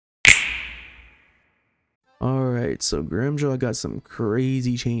Alright, so Grimmjow got some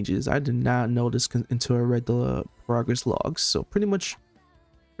crazy changes. I did not know this until I read the progress logs. So pretty much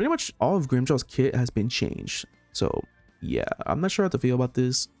all of Grimmjow's kit has been changed. So yeah, I'm not sure how to feel about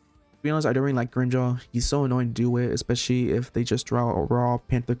this. To be honest, I don't really like Grimmjow. He's so annoying to do it, especially if they just draw a raw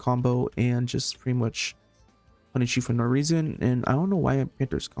Panther combo and just pretty much punish you for no reason. And I don't know why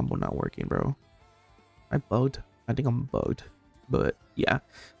Panther's combo not working, bro. I bugged. I think I'm bugged. But yeah,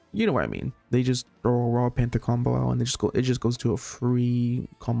 you know what I mean. They just throw a raw Panther combo out and it just goes to a free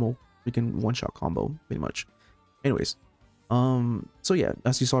combo, freaking one-shot combo, pretty much. Anyways, so yeah,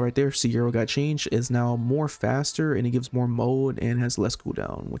 as you saw right there, Sayrn got changed. It's now more faster and it gives more mode and has less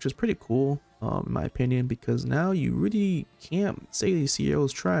cooldown, which is pretty cool, in my opinion, because now you really can't say Sayrn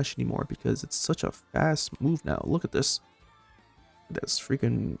is trash anymore because it's such a fast move now. Look at this. That's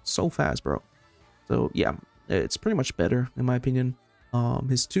freaking so fast, bro. So yeah, it's pretty much better in my opinion.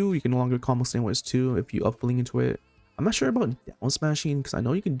 His 2, you can no longer combo stand with his 2 if you up link into it. I'm not sure about down smashing because I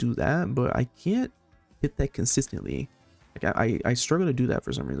know you can do that, but I can't hit that consistently. Like I struggle to do that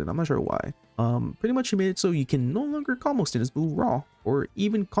for some reason. I'm not sure why. Pretty much he made it so you can no longer combo stand his move raw, or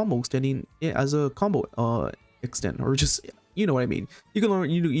even combo standing it as a combo extend, or just, you know what I mean.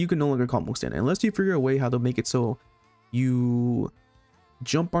 You can no longer combo stand it unless you figure a way how to make it so you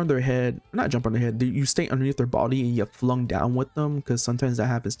jump on their head, not jump on their head, you stay underneath their body and you get flung down with them, because sometimes that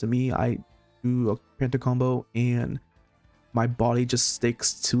happens to me. I do a Panther combo and my body just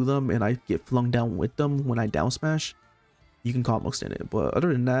sticks to them and I get flung down with them when I down smash. You can combo stand it, but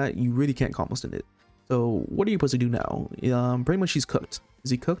other than that, you really can't combo stand it. So what are you supposed to do now? Pretty much he's cooked.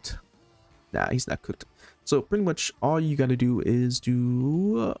 Is he cooked? Nah, he's not cooked. So pretty much all you gotta do is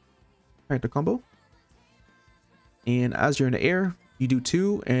do Panther combo, and as you're in the air, you do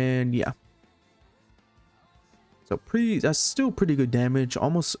 2, and yeah. So that's still pretty good damage,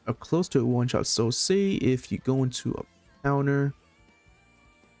 almost close to a one-shot. So say if you go into a counter,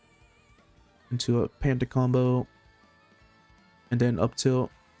 into a Panther combo, and then up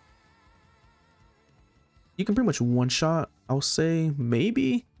tilt, you can pretty much one-shot, I'll say,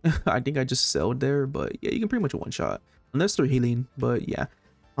 maybe. I think I just sold there, but yeah, you can pretty much one-shot unless they're healing. But yeah,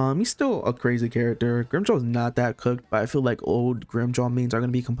 he's still a crazy character. Grimmjow is not that cooked, but I feel like old Grimmjow mains are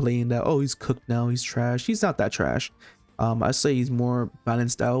gonna be complaining that, oh, he's cooked now, he's trash. He's not that trash. I say he's more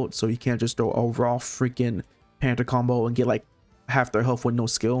balanced out, so you can't just throw a raw freaking Panther combo and get like half their health with no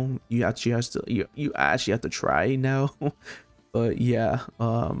skill. You actually have to try now. But yeah,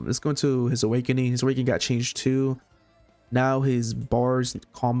 let's go into his awakening. His awakening got changed too. Now his bars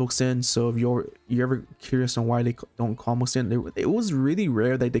combo extend. So if you're ever curious on why they don't combo extend, it was really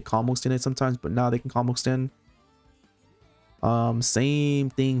rare that they combo extend it sometimes, but now they can combo extend. Same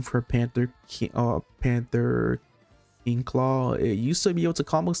thing for Panther King Claw. It used to be able to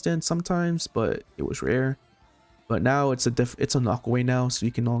combo extend sometimes, but it was rare. But now it's a knockaway now, so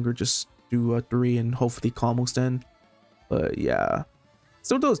you can no longer just do a 3 and hopefully combo extend. But yeah,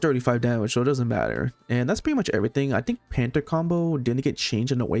 still does 35 damage, so it doesn't matter. And that's pretty much everything. I think Panther combo didn't get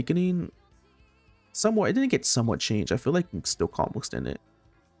changed in Awakening. Somewhat, it didn't get somewhat changed. I feel like you can still combo extend it.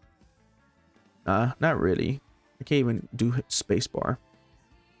 Nah, not really. I can't even do spacebar.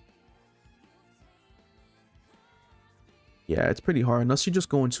 Yeah, it's pretty hard unless you just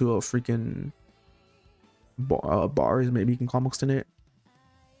go into a freaking bars. Maybe you can combo extend it.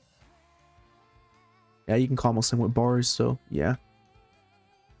 Yeah, you can combo extend with bars. So yeah,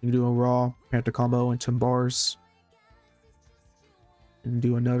 you can do a raw Panther combo into bars and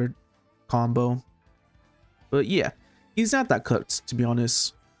do another combo. But yeah, he's not that cooked, to be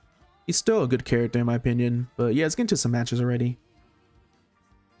honest. He's still a good character in my opinion. But yeah, let's get into some matches already.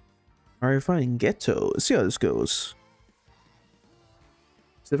 Alright, fine. Ghetto. Let's see how this goes.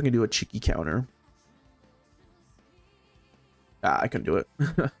 See if I can do a cheeky counter. Ah, I couldn't do it.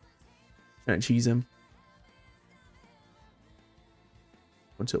 Trying to cheese him.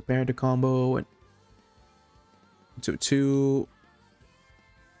 Into a Panther combo and into a 2.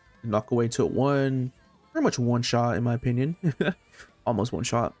 Knock away to a 1. Pretty much one shot in my opinion. Almost one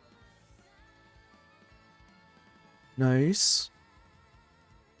shot. Nice.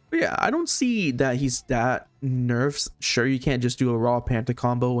 But yeah, I don't see that he's that nerfed. Sure, you can't just do a raw Panther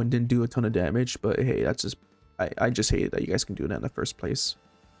combo and then do a ton of damage, but hey, that's just I just hate that you guys can do that in the first place.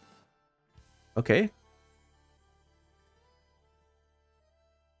 Okay.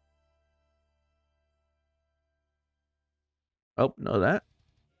 Oh, no, that.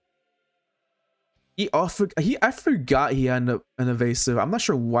 I forgot he had an evasive. I'm not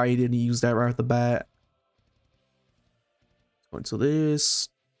sure why he didn't use that right off the bat. Go into this.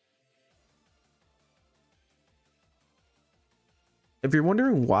 If you're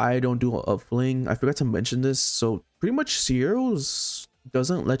wondering why I don't do a fling, I forgot to mention this. So pretty much Zeros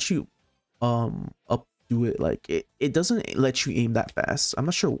doesn't let you up do it, like it doesn't let you aim that fast. I'm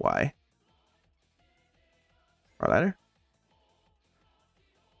not sure why. Our ladder.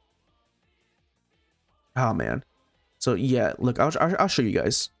 Oh man. So yeah, look, I'll show you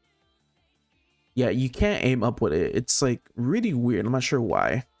guys. Yeah, you can't aim up with it. It's like really weird. I'm not sure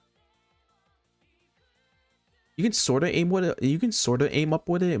why. You can sort of aim with it. You can sort of aim up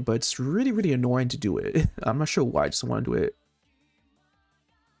with it, but it's really annoying to do it. I'm not sure why. I just want to do it.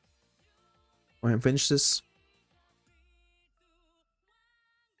 Go ahead and finish this.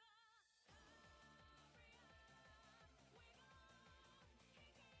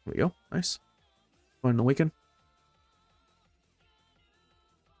 There we go. Nice. Go ahead and awaken.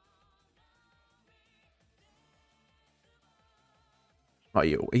 Oh,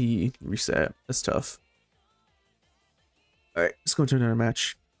 he reset. That's tough. All right, let's go to another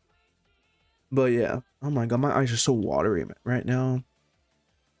match. But yeah, oh my god, my eyes are so watery right now.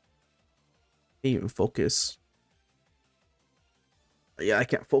 Can't even focus. Yeah, I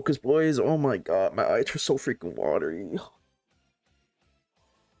can't focus, boys. Oh my god, my eyes are so freaking watery.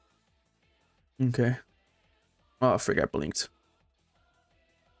 Okay. Oh, I forgot I blinked.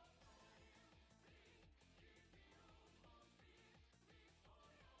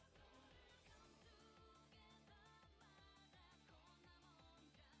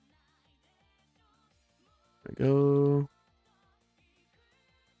 There we go.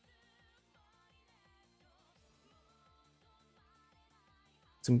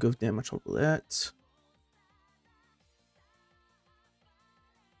 Some good damage over that.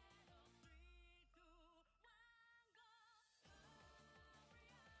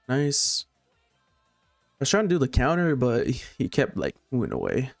 Nice. I was trying to do the counter, but he kept like moving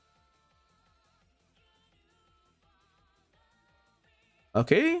away.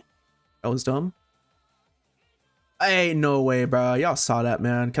 Okay. That was dumb. Ain't no way, bro. Y'all saw that,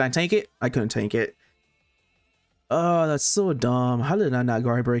 man. Can I tank it? I couldn't tank it. Oh, that's so dumb. How did I not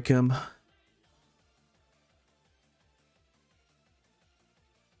guard break him?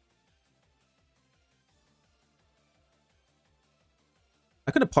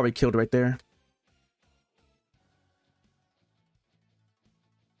 I could have probably killed right there.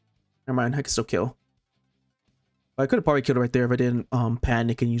 Never mind, I can still kill. I could have probably killed right there if I didn't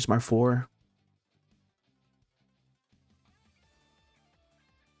panic and use my 4.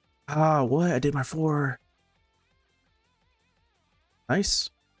 Ah, what? I did my 4. Nice.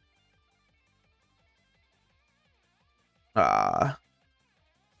 Ah.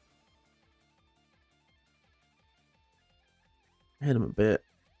 I hit him a bit.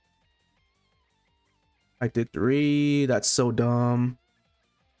 I did 3. That's so dumb.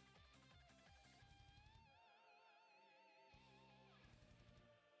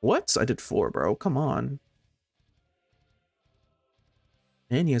 What? I did 4, bro. Come on.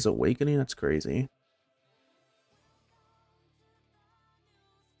 And he has awakening. That's crazy.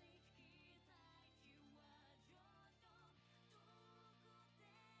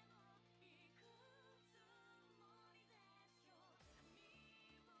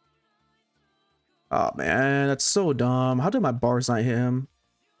 Oh man, that's so dumb. How did my bars not hit him?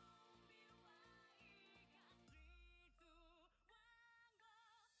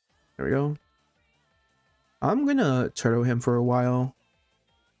 There we go. I'm gonna turtle him for a while.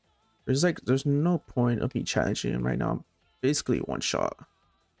 There's no point of me challenging him right now. I'm basically one shot.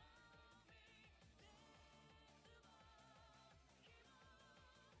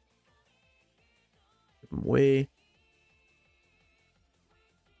 Give him away.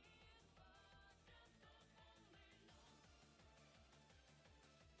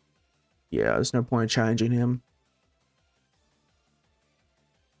 Yeah, there's no point in challenging him.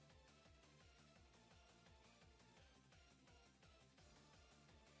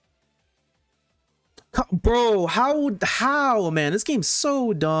 Bro, how, man? This game's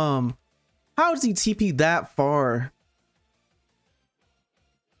so dumb. How does he TP that far?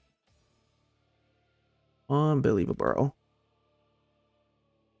 Unbelievable, bro.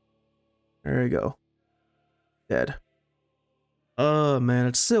 There you go. Dead. Oh, man,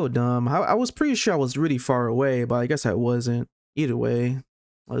 it's so dumb. I was pretty sure I was really far away, but I guess I wasn't. Either way,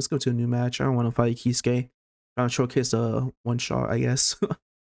 well, let's go to a new match. I don't want to fight Kisuke. Trying to showcase a one shot, I guess.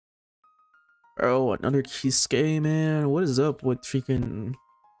 Bro, another Kisuke, man. What is up with freaking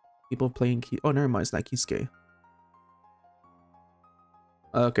people playing Oh, never mind. It's not Kisuke.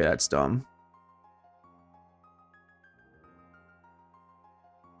 Okay, that's dumb.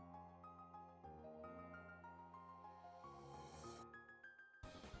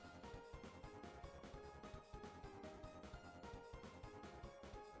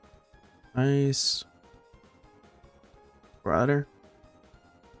 Nice. Brother.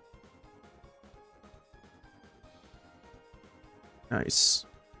 Nice.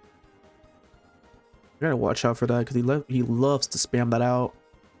 You gotta watch out for that because he loves to spam that out.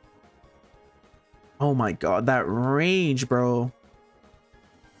 Oh my god, that range, bro.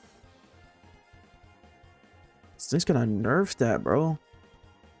 This thing's gonna nerf that, bro.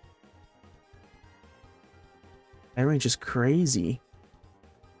 That range is crazy.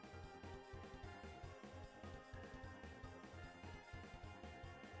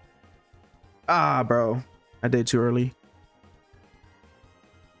 Ah, bro. I did too early.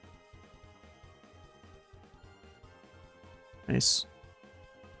 Nice.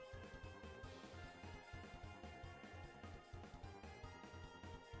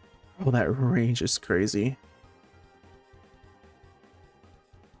 Oh, that range is crazy.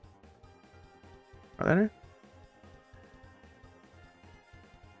 Better?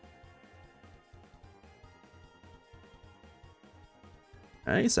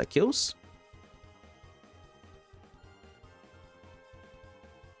 Nice, that kills.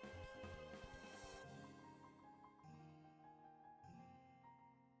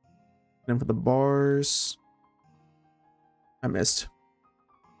 Then for the bars, I missed.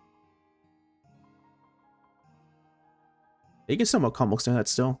 You can somehow combo extend that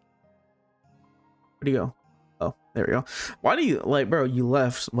still. Where'd he go? Oh, there we go. Why do you, like, bro, you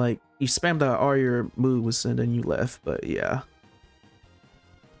left. Like, you spammed out all your moves and then you left, but yeah.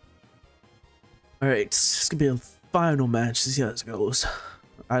 Alright, it's gonna be a final match to see how this goes.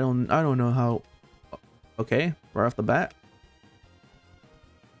 I don't know how. Okay, right off the bat.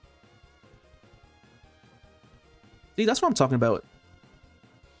 See, that's what I'm talking about.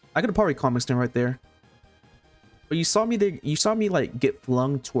 I could have probably combo extend right there. But you saw me there, you saw me like get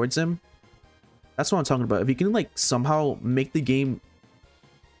flung towards him. That's what I'm talking about. If you can like somehow make the game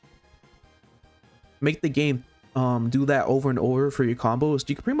do that over and over for your combos,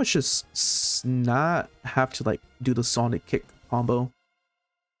 you can pretty much just not have to like do the Sonic kick combo.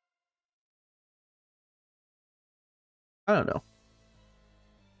 I don't know.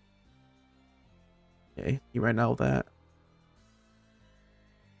 Okay, he ran out of that.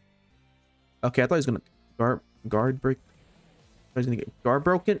 Okay, I thought he was gonna guard break. I was gonna get guard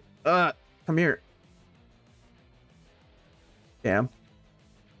broken. Come here. Damn.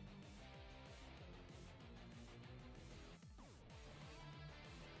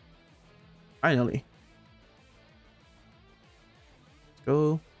 Finally. Let's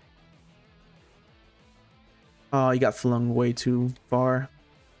go. Oh, you got flung way too far.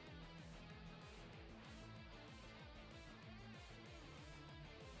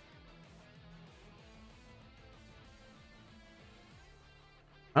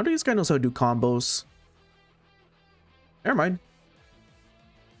 How do these guys know how to do combos? Never mind.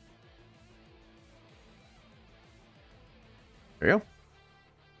 There you go.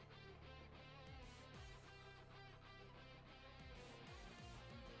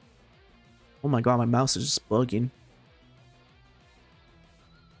 Oh my god, my mouse is just bugging.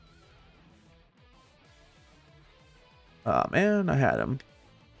 Oh man, I had him.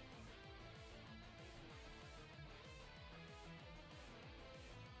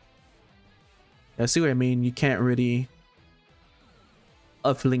 Yeah, see what I mean? You can't really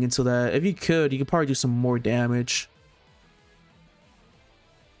upfling into that. If you could probably do some more damage.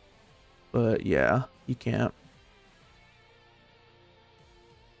 But yeah, you can't.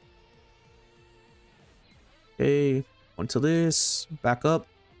 Okay, onto this, back up.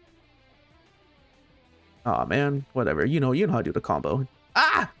 Oh man, whatever. You know how to do the combo.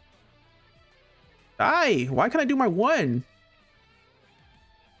 Ah! Die! Why can't I do my one?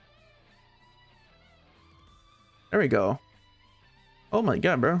 There we go. Oh my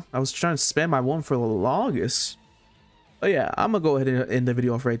god, bro. I was trying to spam my one for the longest. But yeah, I'm gonna go ahead and end the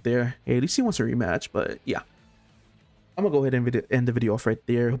video off right there. Hey, at least he wants a rematch, but yeah. I'm gonna go ahead and end the video off right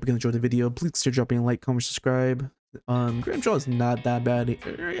there. Hope you guys enjoyed the video. Please consider dropping a like, comment, subscribe. Grimmjow is not that bad.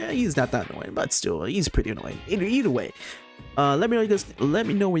 Yeah, he's not that annoying, but still, he's pretty annoying. Either way. Let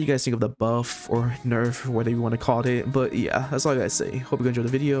me know what you guys think of the buff or nerf, whatever you want to call it. But yeah, that's all I gotta say. Hope you guys enjoyed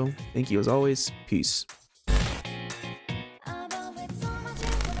the video. Thank you as always. Peace.